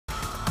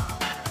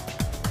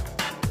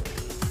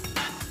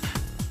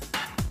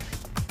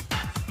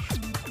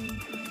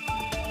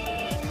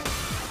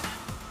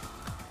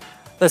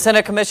The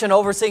Senate commission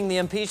overseeing the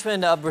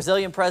impeachment of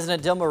Brazilian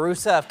President Dilma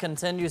Rousseff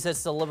continues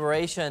its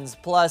deliberations.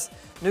 Plus,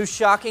 new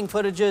shocking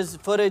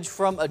footage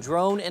from a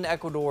drone in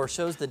Ecuador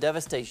shows the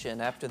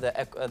devastation after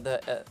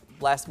the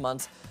last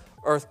month's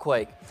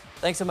earthquake.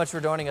 Thanks so much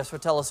for joining us for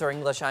teleSur's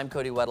English. I'm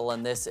Coddy Weddle,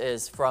 and this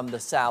is From the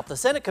South. The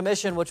Senate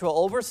commission, which will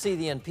oversee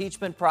the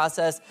impeachment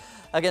process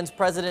against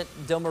President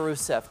Dilma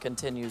Rousseff,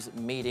 continues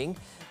meeting.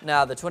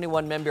 Now, the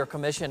 21-member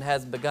commission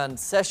has begun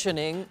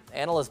sessioning.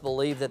 Analysts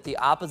believe that the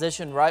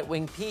opposition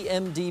right-wing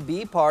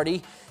PMDB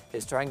party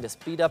is trying to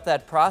speed up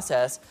that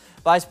process.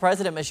 Vice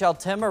President Michel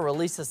Temer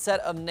released a set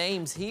of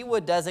names he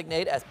would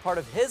designate as part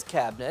of his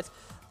cabinet.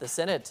 The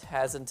Senate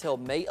has until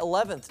May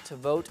 11th to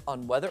vote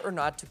on whether or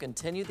not to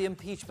continue the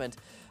impeachment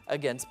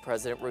against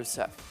President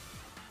Rousseff.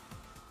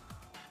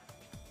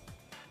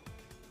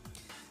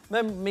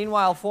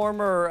 Meanwhile,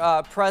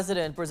 former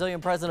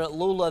Brazilian President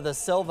Lula Da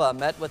Silva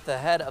met with the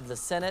head of the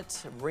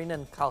Senate,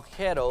 Renan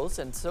Calheiros,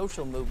 and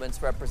social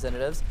movements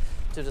representatives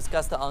to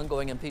discuss the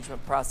ongoing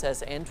impeachment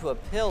process and to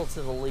appeal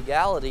to the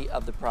legality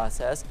of the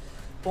process.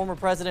 Former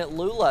President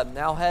Lula,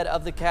 now head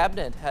of the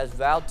cabinet, has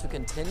vowed to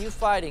continue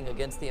fighting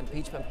against the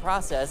impeachment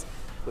process,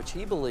 which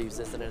he believes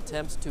is an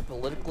attempt to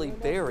politically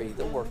bury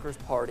the Workers'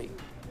 Party.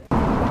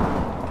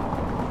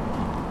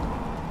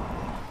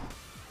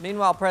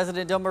 Meanwhile,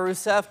 President Dilma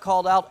Rousseff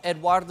called out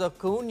Eduardo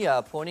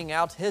Cunha, pointing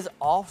out his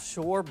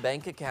offshore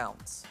bank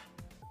accounts.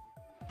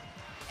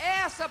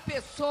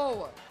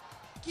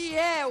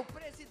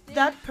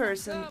 That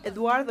person,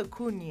 Eduardo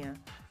Cunha,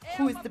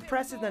 who is the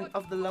president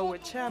of the lower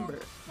chamber,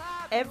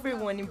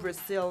 everyone in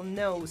Brazil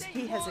knows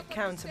he has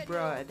accounts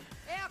abroad,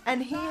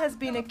 and he has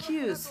been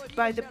accused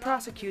by the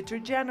prosecutor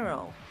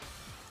general.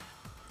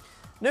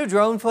 New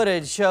drone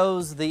footage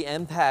shows the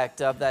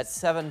impact of that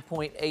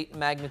 7.8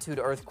 magnitude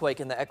earthquake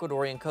in the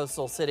Ecuadorian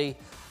coastal city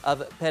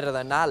of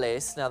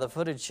Pedernales. Now, the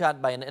footage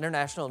shot by an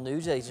international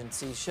news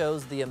agency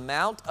shows the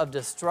amount of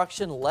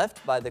destruction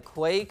left by the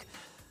quake.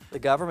 The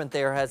government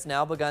there has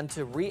now begun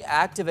to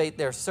reactivate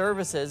their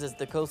services as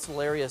the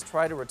coastal areas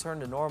try to return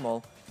to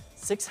normal.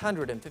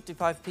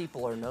 655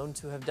 people are known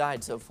to have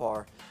died so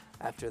far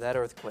after that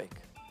earthquake.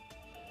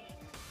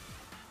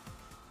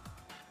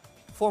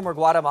 Former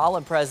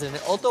Guatemalan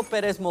President Otto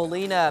Pérez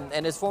Molina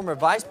and his former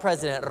Vice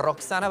President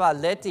Roxana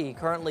Valdetti,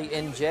 currently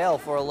in jail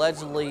for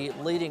allegedly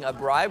leading a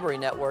bribery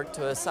network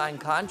to assign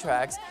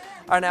contracts,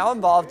 are now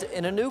involved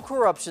in a new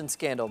corruption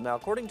scandal. Now,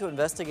 according to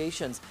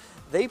investigations,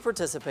 they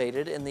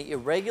participated in the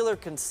irregular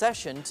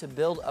concession to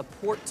build a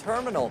port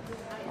terminal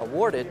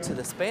awarded to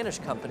the Spanish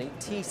company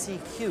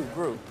TCQ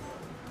Group.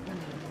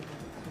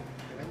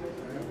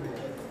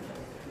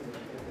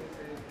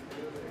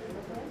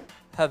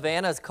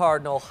 Havana's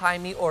Cardinal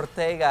Jaime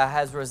Ortega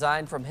has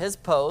resigned from his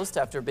post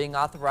after being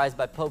authorized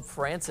by Pope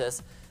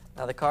Francis.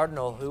 Now, the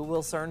Cardinal, who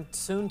will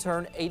soon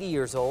turn 80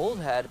 years old,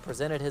 had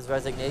presented his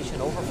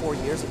resignation over 4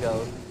 years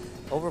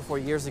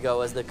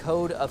ago, as the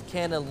Code of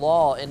Canon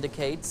Law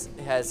indicates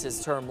has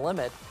his term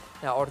limit.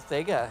 Now,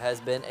 Ortega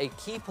has been a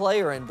key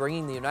player in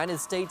bringing the United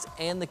States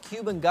and the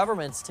Cuban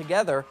governments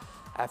together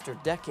after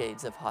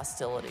decades of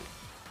hostility.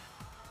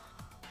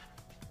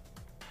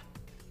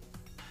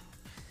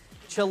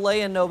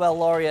 Chilean Nobel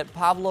laureate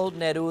Pablo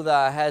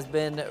Neruda has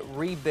been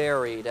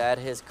reburied at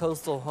his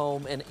coastal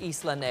home in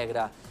Isla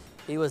Negra.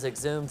 He was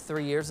exhumed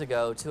 3 years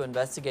ago to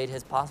investigate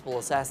his possible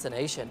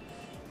assassination.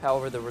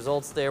 However, the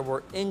results there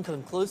were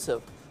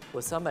inconclusive,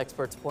 with some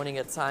experts pointing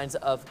at signs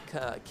of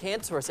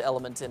cancerous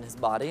elements in his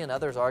body and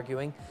others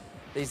arguing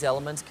these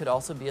elements could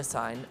also be a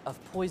sign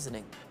of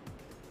poisoning.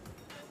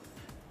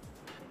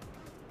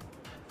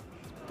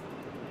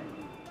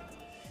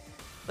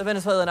 The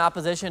Venezuelan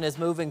opposition is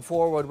moving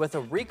forward with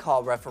a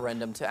recall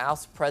referendum to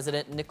oust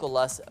President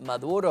Nicolas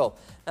Maduro.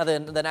 Now,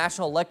 the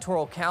National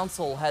Electoral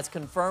Council has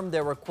confirmed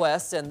their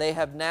request, and they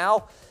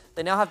now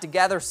have to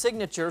gather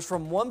signatures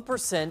from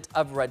 1%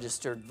 of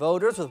registered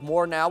voters. With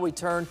more now, we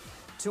turn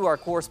to our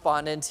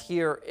correspondent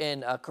here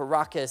in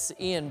Caracas,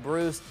 Ian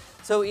Bruce.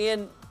 So,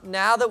 Ian,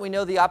 now that we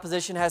know the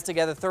opposition has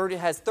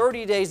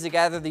 30 days to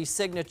gather these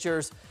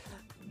signatures,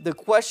 the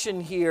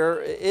question here,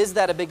 is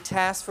that a big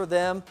task for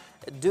them?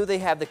 Do they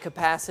have the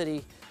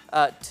capacity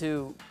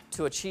to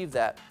achieve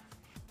that?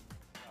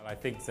 Well, I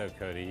think so,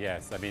 Cody,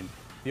 yes. I mean,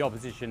 the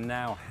opposition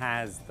now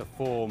has the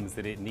forms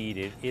that it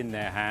needed in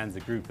their hands. A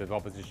group of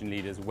opposition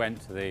leaders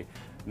went to the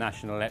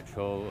National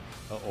Electoral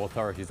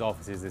Authority's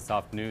offices this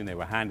afternoon. They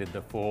were handed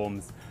the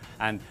forms,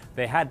 and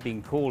they had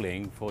been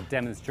calling for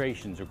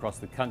demonstrations across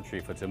the country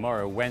for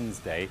tomorrow,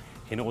 Wednesday,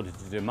 in order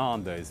to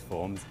demand those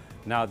forms.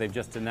 Now they've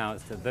just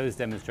announced that those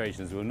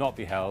demonstrations will not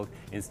be held.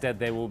 Instead,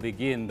 they will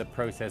begin the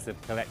process of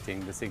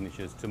collecting the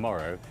signatures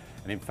tomorrow.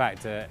 And in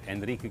fact,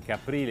 Enrique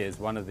Capriles,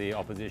 one of the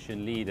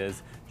opposition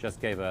leaders,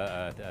 just gave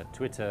a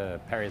Twitter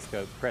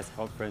Periscope press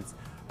conference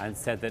and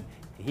said that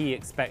he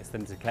expects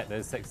them to collect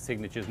those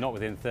signatures not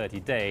within 30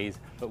 days,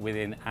 but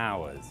within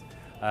hours.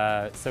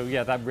 So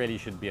yeah, that really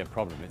should be a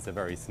problem. It's a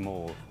very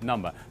small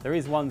number. There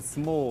is one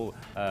small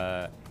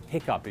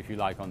hiccup, if you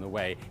like, on the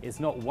way. It's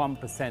not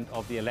 1%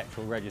 of the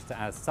electoral register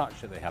as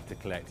such that they have to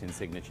collect in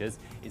signatures.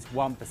 It's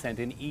 1%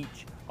 in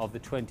each of the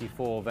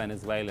 24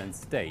 Venezuelan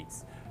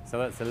states. So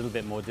that's a little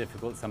bit more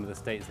difficult. Some of the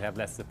states have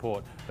less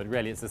support, but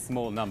really it's a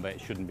small number. It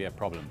shouldn't be a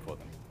problem for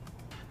them.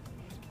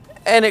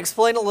 And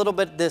explain a little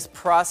bit this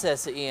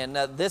process, Ian.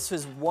 This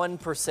is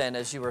 1%,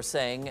 as you were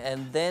saying,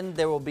 and then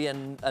there will be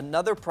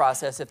another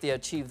process if they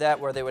achieve that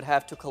where they would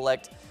have to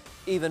collect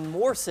even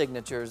more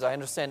signatures. I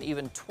understand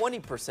even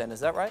 20%. Is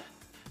that right?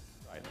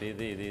 Right.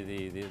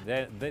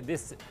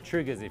 This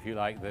triggers, if you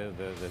like,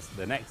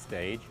 the next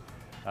stage,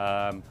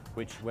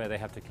 where they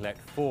have to collect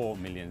 4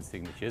 million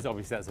signatures.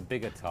 Obviously, that's a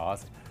bigger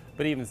task.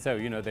 But even so,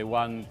 you know, they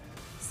won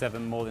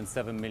more than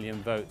 7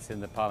 million votes in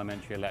the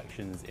parliamentary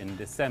elections in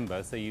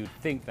December, so you'd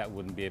think that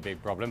wouldn't be a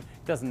big problem.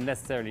 It doesn't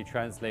necessarily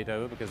translate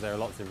over because there are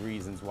lots of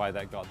reasons why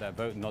that got that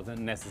vote, not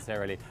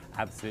necessarily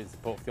absolute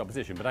support for the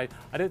opposition. But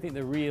I don't think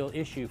the real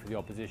issue for the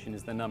opposition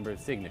is the number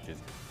of signatures.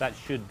 That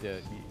should,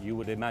 you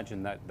would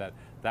imagine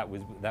that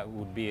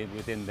would be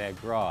within their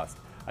grasp.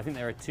 I think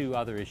there are two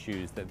other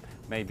issues that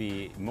may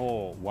be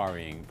more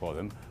worrying for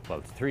them.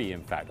 Well, 3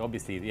 in fact.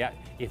 Obviously,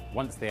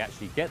 once they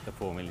actually get the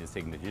 4 million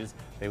signatures,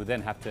 they would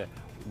then have to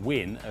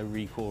win a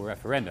recall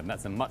referendum.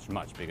 That's a much,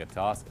 much bigger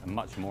task and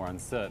much more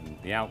uncertain,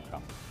 the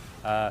outcome.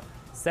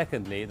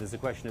 Secondly, there's a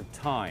question of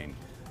time.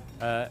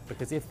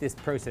 Because if this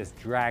process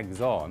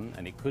drags on,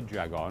 and it could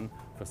drag on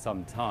for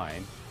some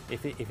time,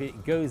 if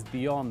it goes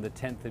beyond the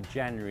 10th of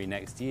January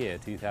next year,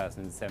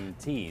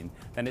 2017,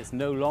 then it's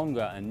no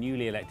longer a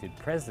newly elected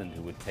president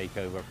who would take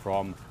over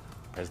from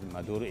President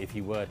Maduro if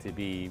he were to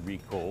be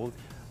recalled,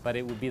 but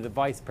it would be the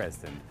vice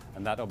president,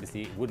 and that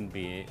obviously wouldn't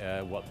be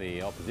what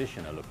the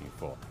opposition are looking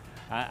for.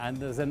 And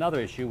there's another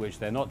issue which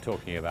they're not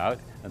talking about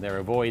and they're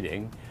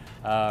avoiding,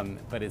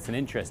 but it's an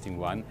interesting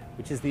one,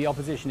 which is the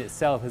opposition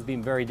itself has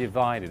been very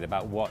divided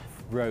about what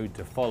road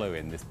to follow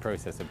in this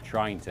process of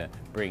trying to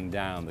bring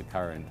down the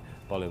current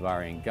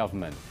Bolivarian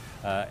government.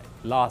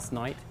 Last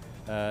night,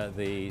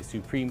 the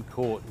Supreme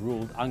Court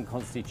ruled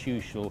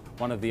unconstitutional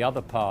one of the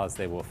other paths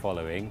they were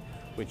following,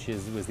 which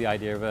was the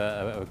idea of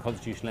a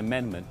constitutional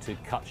amendment to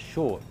cut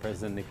short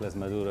President Nicolas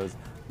Maduro's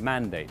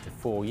mandate to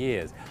 4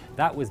 years.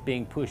 That was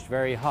being pushed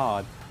very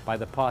hard by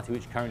the party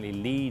which currently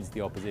leads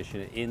the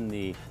opposition in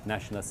the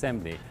National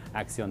Assembly,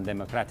 Acción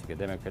Democrática,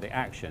 Democratic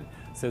Action.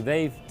 So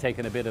they've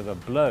taken a bit of a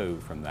blow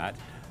from that.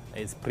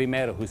 It's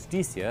Primero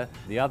Justicia,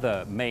 the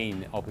other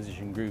main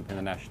opposition group in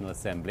the National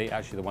Assembly,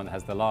 actually the one that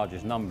has the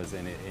largest numbers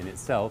in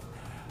itself,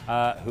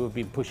 who have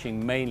been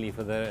pushing mainly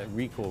for the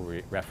recall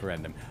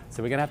referendum.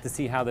 So we're going to have to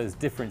see how those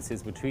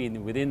differences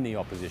within the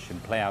opposition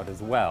play out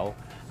as well,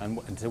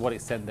 and to what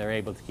extent they're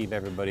able to keep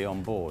everybody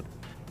on board.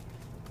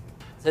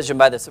 Decision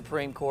by the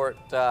Supreme Court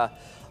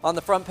on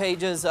the front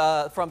page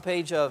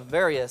of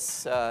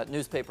various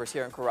newspapers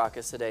here in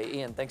Caracas today.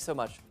 Ian, thanks so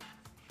much.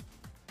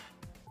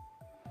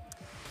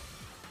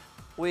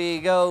 We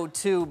go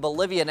to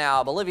Bolivia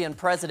now. Bolivian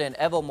President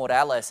Evo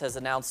Morales has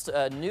announced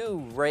a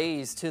new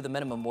raise to the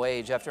minimum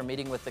wage after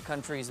meeting with the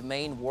country's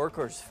main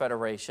workers'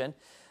 federation.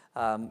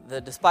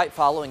 Despite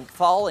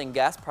falling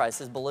gas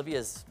prices,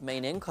 Bolivia's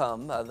main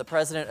income, the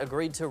president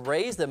agreed to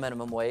raise the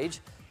minimum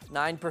wage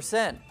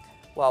 9%,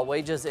 while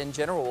wages in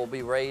general will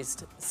be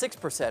raised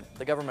 6%.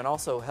 The government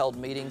also held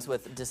meetings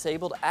with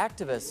disabled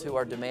activists who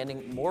are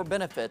demanding more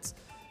benefits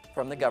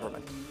from the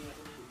government.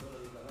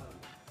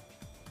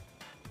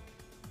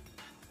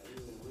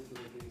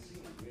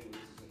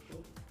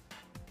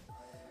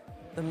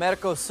 The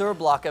Mercosur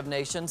bloc of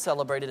nations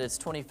celebrated its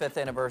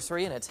 25th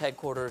anniversary in its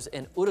headquarters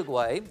in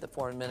Uruguay. The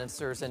foreign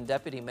ministers and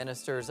deputy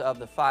ministers of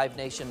the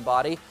five-nation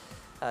body,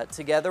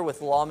 together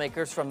with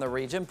lawmakers from the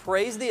region,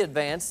 praised the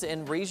advance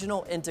in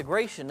regional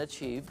integration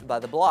achieved by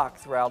the bloc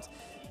throughout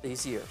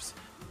these years.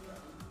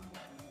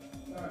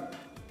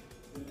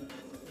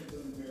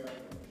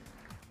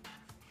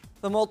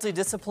 The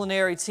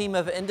multidisciplinary team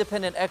of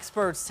independent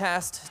experts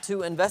tasked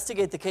to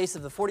investigate the case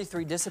of the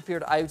 43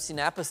 disappeared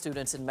Ayotzinapa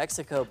students in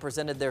Mexico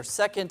presented their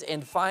second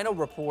and final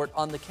report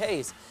on the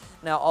case.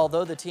 Now,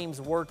 although the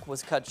team's work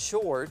was cut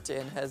short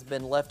and has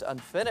been left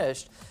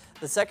unfinished,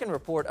 the second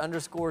report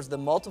underscores the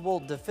multiple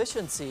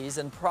deficiencies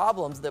and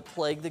problems that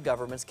plague the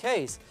government's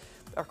case.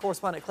 Our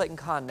correspondent Clayton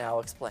Kahn now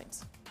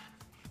explains.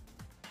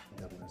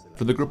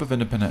 For the group of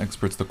independent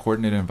experts, the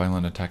coordinated and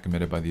violent attack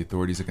committed by the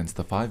authorities against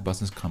the 5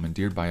 buses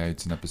commandeered by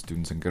Ayotzinapa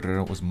students in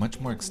Guerrero was much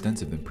more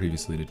extensive than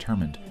previously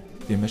determined.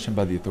 The omission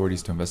by the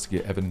authorities to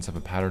investigate evidence of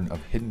a pattern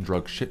of hidden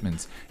drug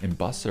shipments in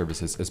bus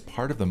services as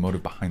part of the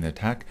motive behind the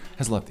attack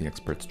has left the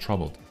experts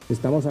troubled.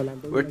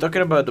 We're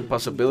talking about the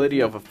possibility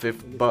of a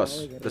 5th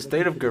bus. The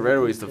state of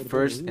Guerrero is the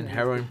first in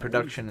heroin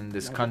production in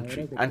this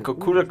country, and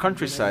Cocula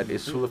countryside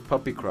is full of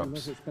poppy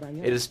crops.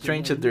 It is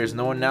strange that there is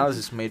no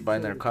analysis made by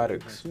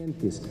narcotics.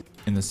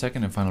 In the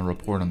second and final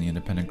report on the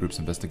independent group's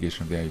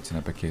investigation of the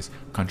Ayotzinapa case,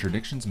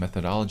 contradictions,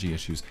 methodology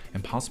issues,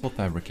 and possible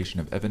fabrication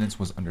of evidence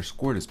was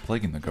underscored as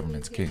plaguing the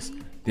government's case.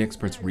 The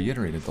experts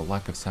reiterated the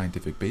lack of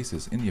scientific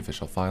basis in the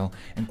official file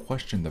and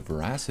questioned the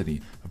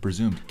veracity of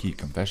presumed key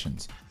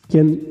confessions.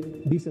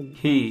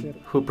 He,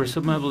 who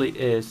presumably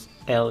is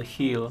El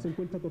Gil,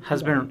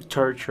 has been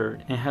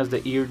tortured and has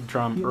the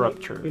eardrum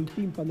ruptured.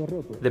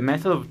 The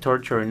method of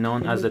torture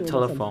known as the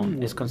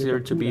telephone is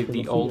considered to be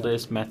the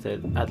oldest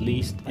method, at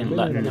least in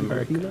Latin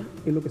America.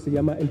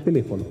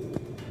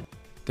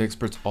 The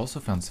experts also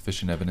found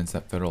sufficient evidence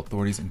that federal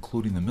authorities,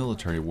 including the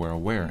military, were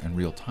aware in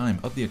real time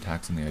of the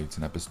attacks on the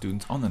Ayotzinapa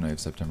students on the night of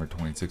September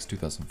 26,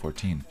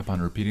 2014.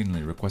 Upon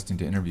repeatedly requesting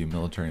to interview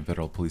military and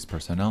federal police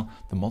personnel,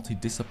 the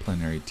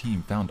multidisciplinary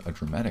team found a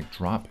dramatic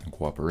drop in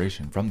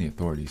cooperation from the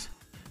authorities.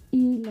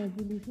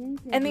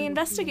 And the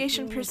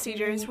investigation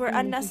procedures were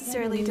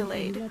unnecessarily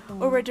delayed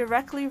or were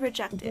directly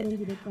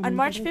rejected. On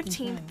March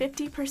 15th,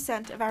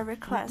 50% of our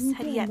requests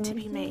had yet to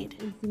be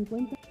made.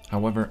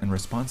 However, in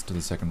response to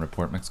the second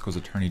report, Mexico's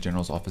Attorney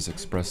General's office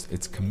expressed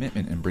its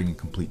commitment in bringing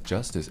complete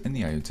justice in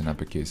the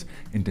Ayotzinapa case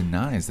and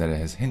denies that it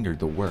has hindered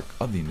the work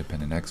of the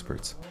independent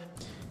experts.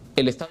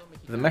 The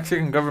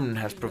Mexican government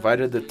has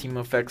provided the team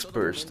of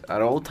experts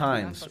at all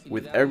times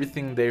with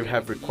everything they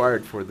have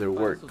required for their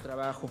work.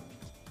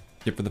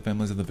 Yet for the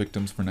families of the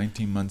victims, for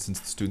 19 months since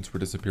the students were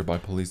disappeared by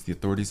police, the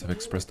authorities have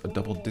expressed a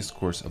double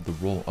discourse of the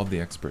role of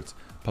the experts,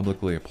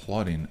 publicly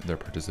applauding their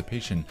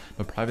participation,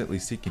 but privately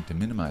seeking to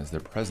minimize their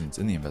presence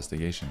in the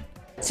investigation.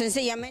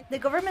 The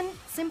government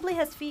simply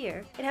has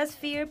fear. It has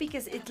fear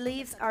because its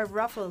leaves are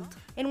ruffled.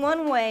 In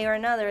one way or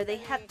another, they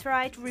had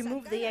tried to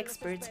remove the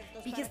experts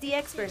because the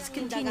experts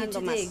continue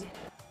to dig.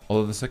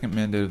 Although the second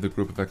mandate of the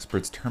group of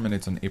experts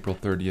terminates on April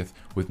 30th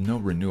with no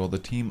renewal, the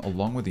team,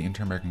 along with the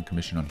Inter-American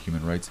Commission on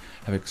Human Rights,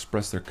 have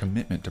expressed their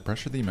commitment to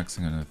pressure the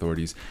Mexican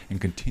authorities in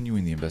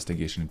continuing the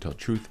investigation until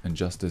truth and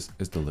justice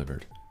is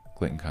delivered.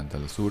 Clayton Khan,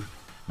 TeleSur,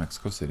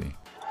 Mexico City.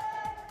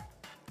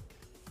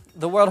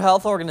 The World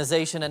Health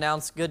Organization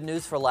announced good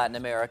news for Latin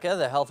America.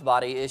 The health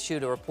body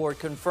issued a report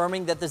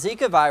confirming that the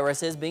Zika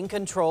virus is being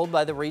controlled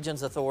by the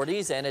region's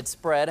authorities and its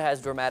spread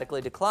has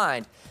dramatically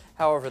declined.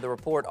 However, the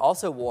report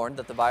also warned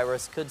that the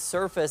virus could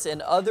surface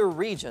in other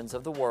regions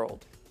of the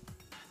world.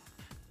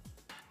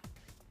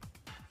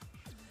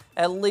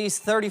 At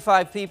least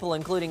 35 people,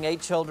 including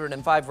 8 children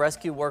and 5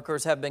 rescue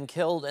workers, have been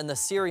killed in the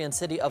Syrian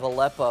city of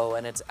Aleppo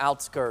and its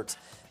outskirts.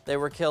 They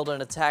were killed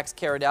in attacks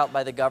carried out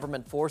by the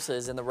government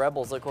forces and the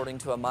rebels, according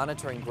to a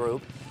monitoring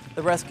group.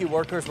 The rescue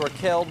workers were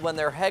killed when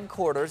their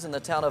headquarters in the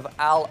town of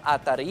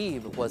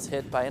Al-Atarib was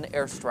hit by an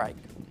airstrike.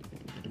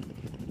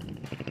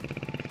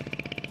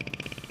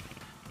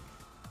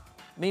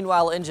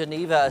 Meanwhile, in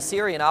Geneva, a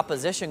Syrian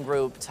opposition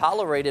group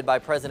tolerated by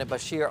President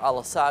Bashar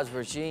al-Assad's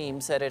regime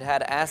said it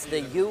had asked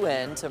the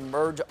UN to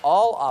merge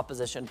all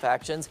opposition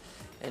factions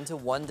into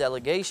one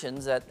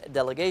delegation at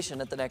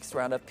the next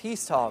round of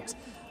peace talks.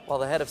 While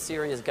the head of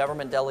Syria's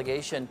government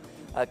delegation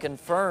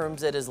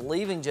confirms it is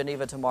leaving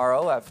Geneva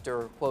tomorrow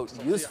after, quote,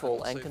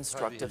 useful and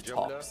constructive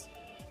talks.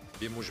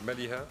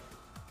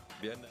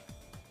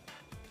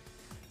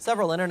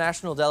 Several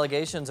international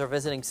delegations are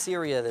visiting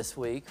Syria this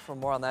week. For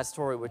more on that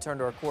story, we turn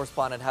to our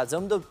correspondent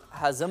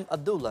Hazem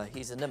Abdullah.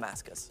 He's in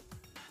Damascus.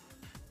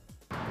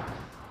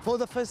 For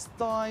the first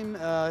time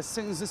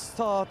since the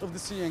start of the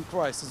Syrian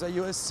crisis, a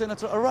U.S.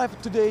 senator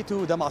arrived today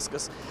to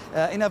Damascus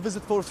in a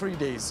visit for 3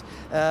 days,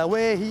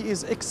 where he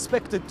is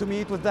expected to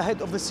meet with the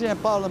head of the Syrian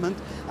parliament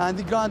and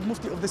the Grand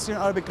Mufti of the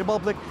Syrian Arabic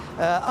Republic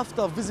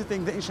after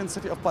visiting the ancient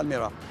city of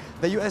Palmyra.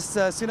 The U.S.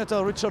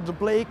 Senator Richard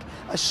Blake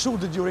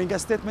assured during a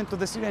statement to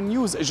the Syrian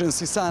news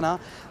agency SANA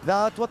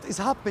that what is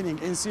happening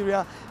in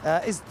Syria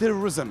is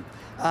terrorism.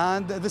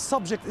 And the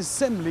subject is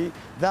simply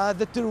that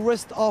the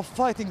terrorists are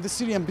fighting the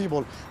Syrian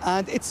people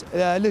and its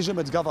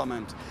legitimate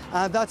government,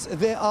 and that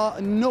there are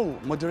no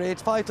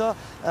moderate fighter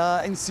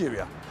in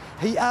Syria.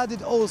 He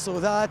added also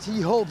that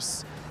he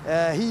hopes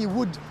he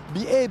would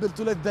be able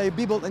to let the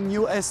people in the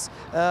US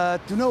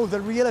to know the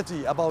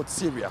reality about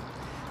Syria.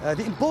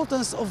 The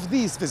importance of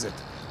this visit,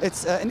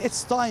 it's in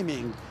its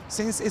timing,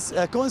 since it's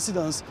a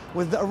coincidence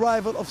with the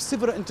arrival of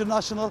several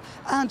international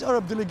and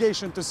Arab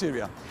delegations to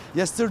Syria.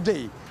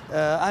 Yesterday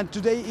and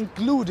today,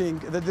 including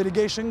the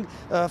delegation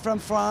from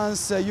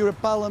France, Europe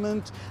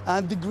Parliament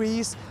and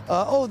Greece,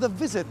 or the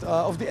visit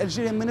of the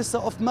Algerian Minister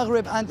of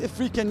Maghreb and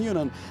African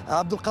Union,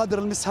 Abdul Qadir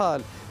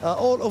al-Mishal.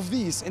 All of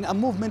these in a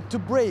movement to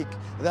break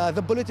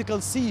the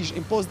political siege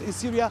imposed in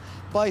Syria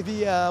by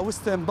the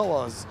Western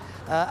powers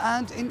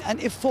and in an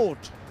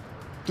effort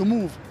to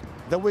move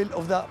the will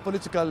of the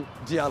political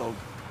dialogue.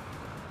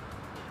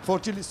 For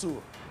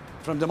teleSur,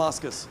 from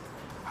Damascus,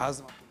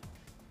 Hazem.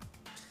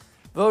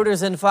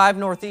 Voters in 5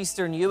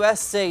 northeastern U.S.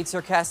 states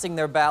are casting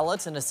their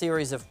ballots in a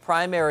series of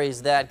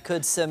primaries that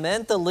could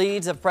cement the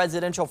leads of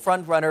presidential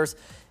frontrunners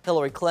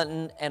Hillary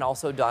Clinton and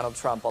also Donald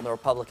Trump on the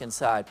Republican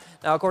side.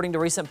 Now, according to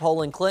recent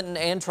polling, Clinton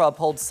and Trump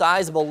hold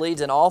sizable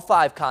leads in all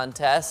 5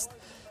 contests.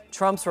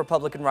 Trump's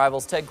Republican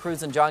rivals Ted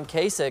Cruz and John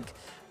Kasich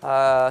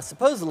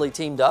supposedly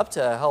teamed up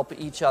to help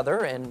each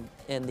other in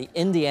the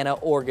Indiana,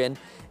 Oregon,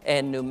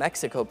 and New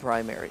Mexico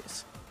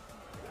primaries.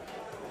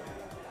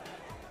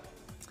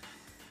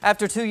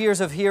 After 2 years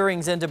of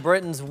hearings into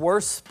Britain's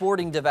worst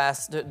sporting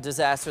disaster,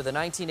 the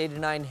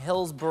 1989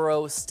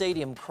 Hillsborough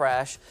Stadium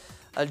crash,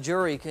 A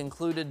jury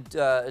concluded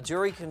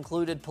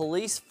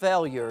police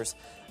failures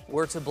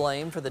were to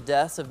blame for the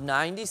deaths of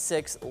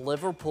 96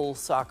 Liverpool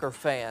soccer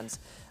fans.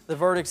 The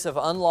verdicts of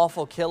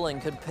unlawful killing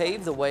could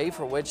pave the way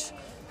for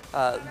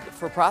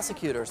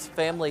prosecutors.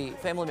 Family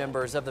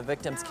members of the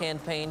victims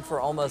campaigned for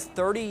almost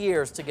 30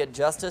 years to get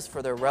justice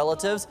for their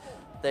relatives.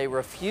 They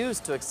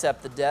refused to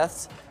accept the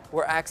deaths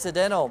were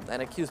accidental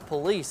and accused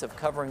police of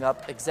covering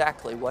up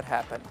exactly what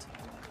happened.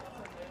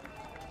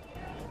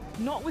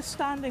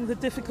 Notwithstanding the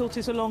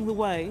difficulties along the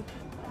way,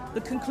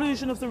 the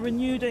conclusion of the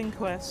renewed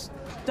inquest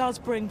does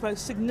bring both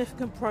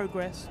significant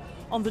progress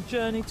on the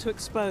journey to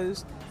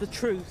expose the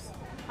truth,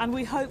 and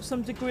we hope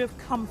some degree of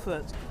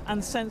comfort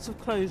and sense of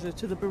closure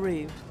to the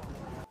bereaved.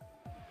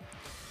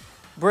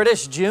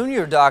 British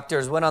junior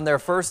doctors went on their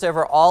first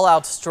ever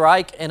all-out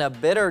strike in a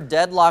bitter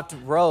deadlocked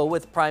row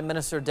with Prime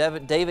Minister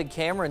David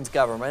Cameron's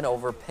government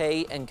over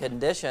pay and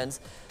conditions.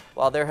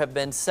 While there have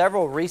been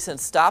several recent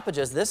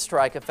stoppages, this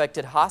strike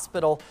affected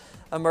hospital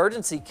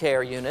emergency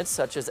care units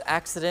such as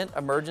accident,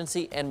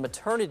 emergency, and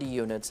maternity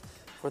units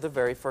for the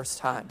very first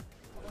time.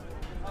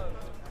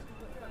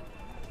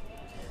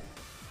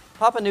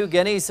 Papua New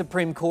Guinea's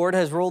Supreme Court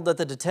has ruled that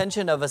the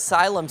detention of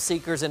asylum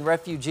seekers and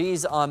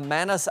refugees on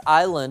Manus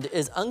Island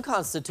is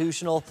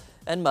unconstitutional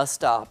and must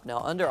stop. Now,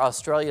 under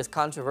Australia's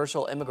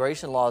controversial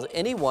immigration laws,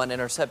 anyone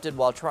intercepted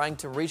while trying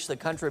to reach the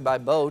country by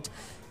boat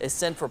is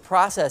sent for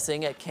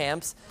processing at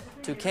camps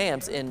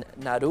in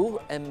Nauru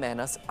and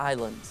Manus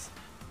Islands.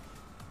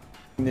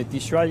 The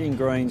Australian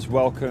Greens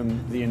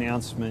welcome the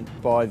announcement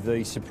by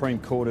the Supreme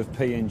Court of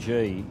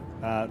PNG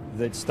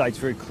that states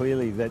very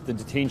clearly that the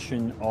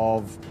detention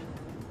of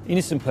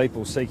innocent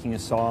people seeking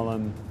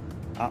asylum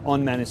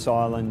on Manus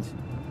Island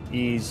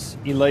is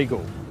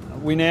illegal.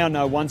 We now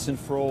know once and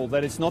for all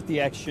that it's not the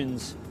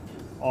actions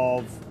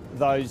of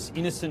those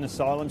innocent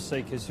asylum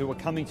seekers who are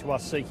coming to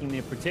us seeking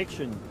their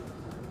protection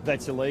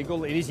that's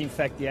illegal. It is in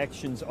fact the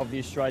actions of the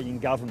Australian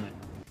government.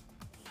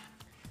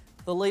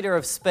 The leader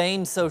of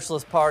Spain's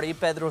Socialist Party,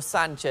 Pedro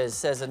Sánchez,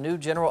 says a new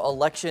general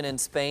election in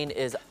Spain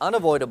is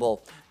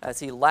unavoidable as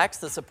he lacks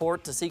the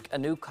support to seek a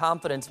new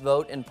confidence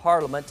vote in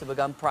parliament to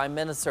become prime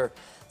minister.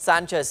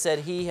 Sánchez said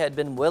he had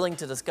been willing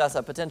to discuss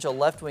a potential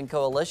left-wing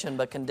coalition,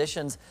 but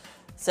conditions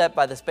set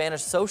by the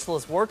Spanish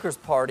Socialist Workers'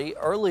 Party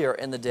earlier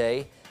in the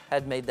day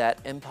had made that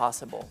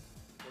impossible.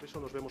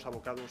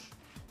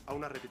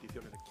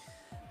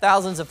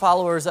 Thousands of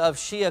followers of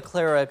Shia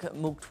cleric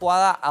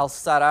Muqtada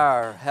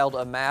al-Sadr held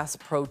a mass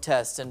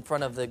protest in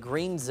front of the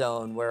Green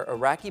Zone, where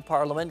Iraqi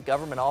parliament,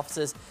 government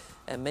offices,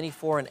 and many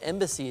foreign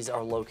embassies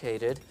are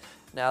located.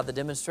 Now the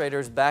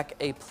demonstrators back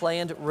a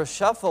planned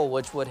reshuffle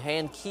which would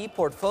hand key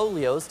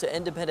portfolios to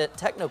independent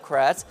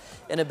technocrats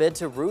in a bid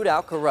to root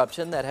out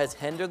corruption that has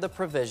hindered the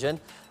provision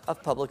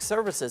of public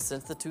services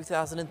since the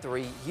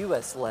 2003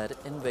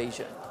 U.S.-led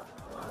invasion.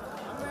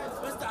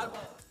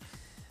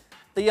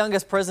 The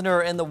youngest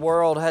prisoner in the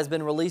world has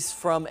been released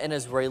from an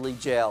Israeli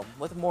jail.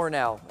 With more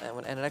now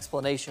and an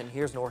explanation,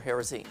 here's Noor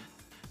Harazin.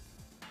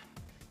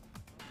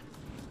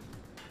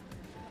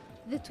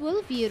 The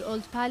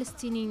 12-year-old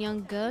Palestinian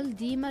young girl,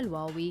 Dima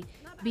Alwawi,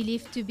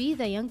 believed to be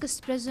the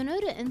youngest prisoner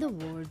in the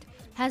world,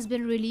 has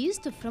been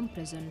released from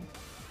prison.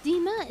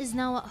 Dima is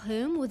now at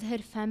home with her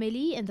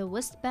family in the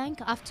West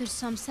Bank after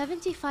some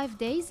 75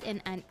 days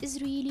in an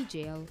Israeli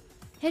jail.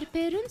 Her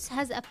parents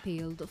has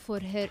appealed for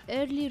her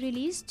early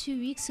release 2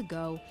 weeks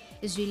ago.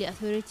 Israeli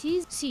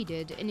authorities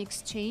ceded in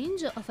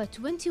exchange of a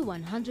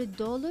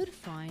 $2,100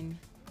 fine.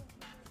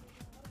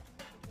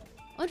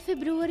 On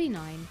February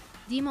 9,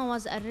 Dima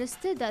was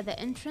arrested at the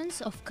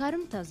entrance of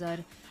Karm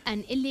Tazar,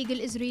 an illegal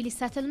Israeli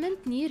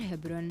settlement near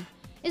Hebron.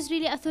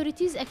 Israeli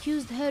authorities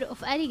accused her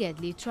of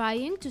allegedly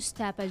trying to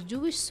stab a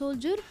Jewish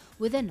soldier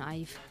with a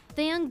knife.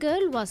 The young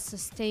girl was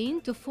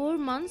sustained to 4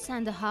 months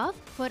and a half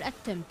for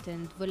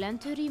attempted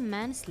voluntary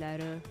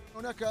manslaughter.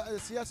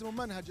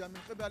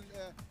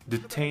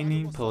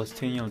 Detaining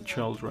Palestinian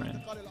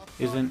children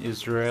is an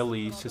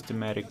Israeli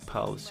systematic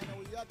policy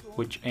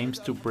which aims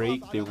to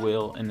break the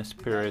will and the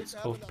spirits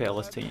of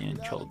Palestinian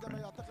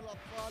children.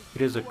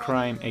 It is a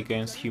crime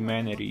against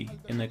humanity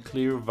and a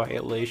clear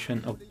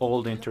violation of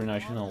all the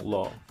international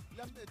law.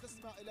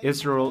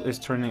 Israel is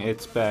turning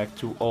its back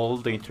to all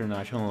the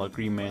international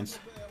agreements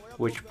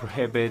which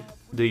prohibit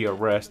the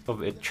arrest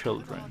of its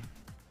children.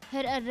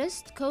 Her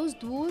arrest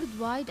caused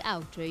worldwide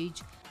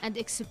outrage and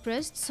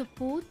expressed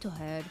support to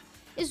her.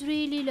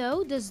 Israeli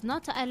law does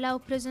not allow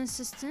prison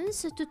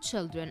assistance to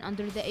children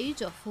under the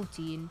age of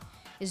 14.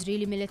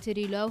 Israeli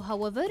military law,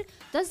 however,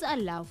 does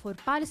allow for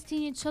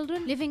Palestinian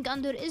children living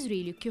under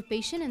Israeli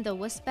occupation in the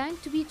West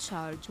Bank to be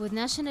charged with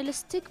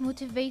nationalistic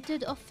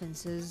motivated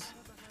offenses.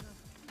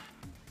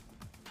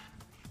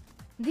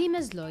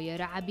 Dima's lawyer,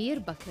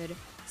 Abir Bakr,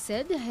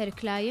 said her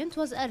client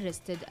was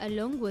arrested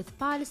along with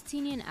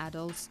Palestinian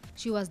adults.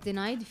 She was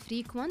denied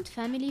frequent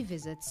family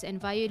visits in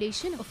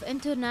violation of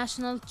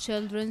international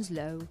children's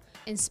law.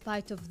 In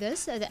spite of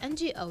this, the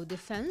NGO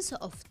Defense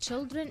of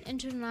Children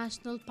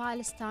International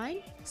Palestine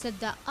said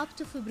that up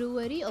to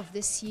February of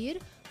this year,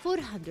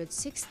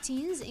 406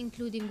 teens,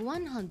 including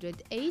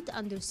 108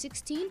 under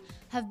 16,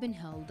 have been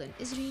held in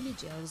Israeli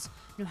jails.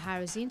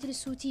 Nuharazin,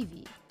 teleSur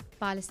TV,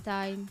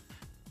 Palestine.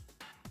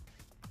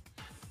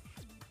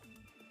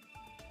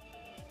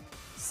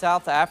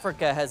 South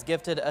Africa has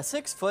gifted a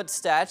 6-foot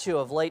statue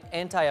of late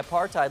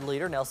anti-apartheid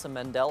leader Nelson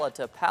Mandela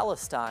to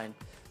Palestine.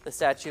 The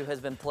statue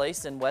has been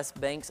placed in West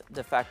Bank's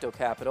de facto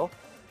capital.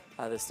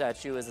 The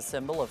statue is a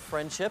symbol of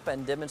friendship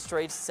and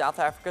demonstrates South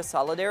Africa's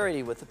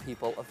solidarity with the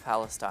people of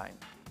Palestine.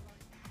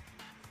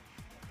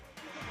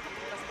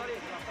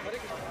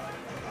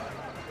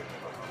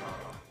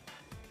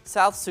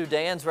 South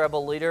Sudan's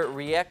rebel leader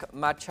Riek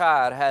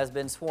Machar has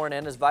been sworn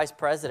in as vice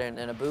president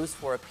in a boost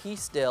for a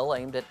peace deal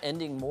aimed at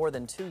ending more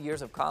than 2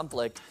 years of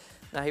conflict.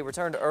 Now, he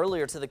returned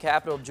earlier to the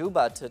capital,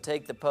 Juba, to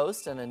take the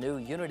post in a new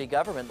unity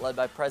government led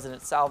by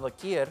President Salva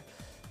Kiir.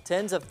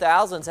 Tens of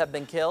thousands have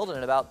been killed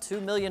and about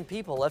 2 million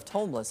people left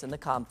homeless in the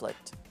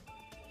conflict.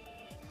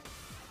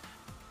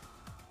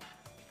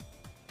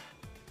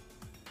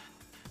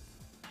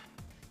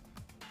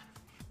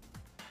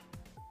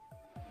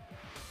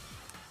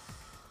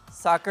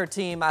 Soccer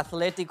team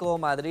Atletico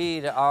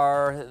Madrid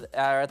are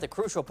at the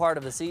crucial part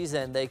of the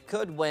season. They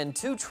could win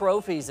 2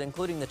 trophies,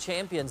 including the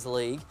Champions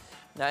League.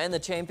 Now, in the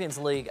Champions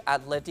League,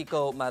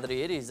 Atletico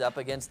Madrid is up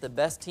against the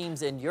best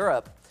teams in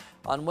Europe.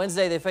 On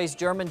Wednesday, they face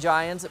German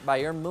giants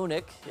Bayern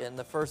Munich in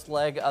the first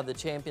leg of the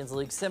Champions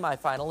League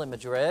semifinal in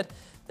Madrid.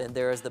 Then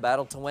there is the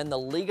battle to win the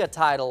Liga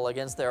title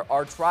against their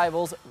arch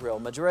rivals Real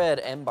Madrid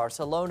and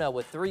Barcelona.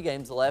 With 3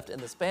 games left in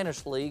the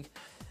Spanish league,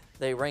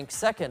 they rank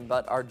second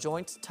but are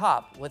joint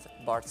top with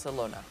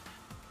Barcelona.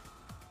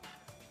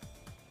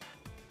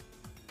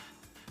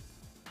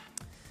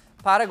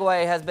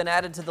 Paraguay has been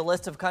added to the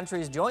list of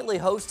countries jointly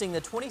hosting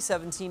the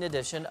 2017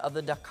 edition of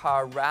the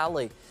Dakar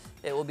Rally.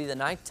 It will be the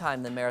 9th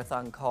time the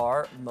marathon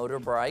car,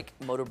 motorbike,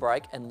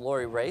 and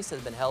lorry race has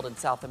been held in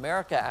South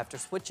America after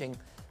switching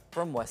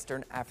from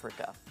Western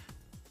Africa.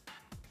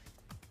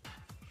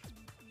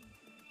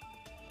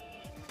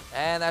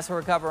 And that's what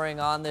we're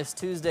covering on this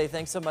Tuesday.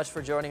 Thanks so much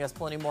for joining us.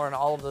 Plenty more on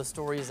all of those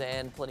stories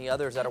and plenty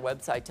others at our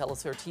website,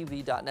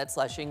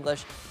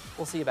 telesurtv.net/English.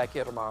 We'll see you back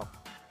here tomorrow.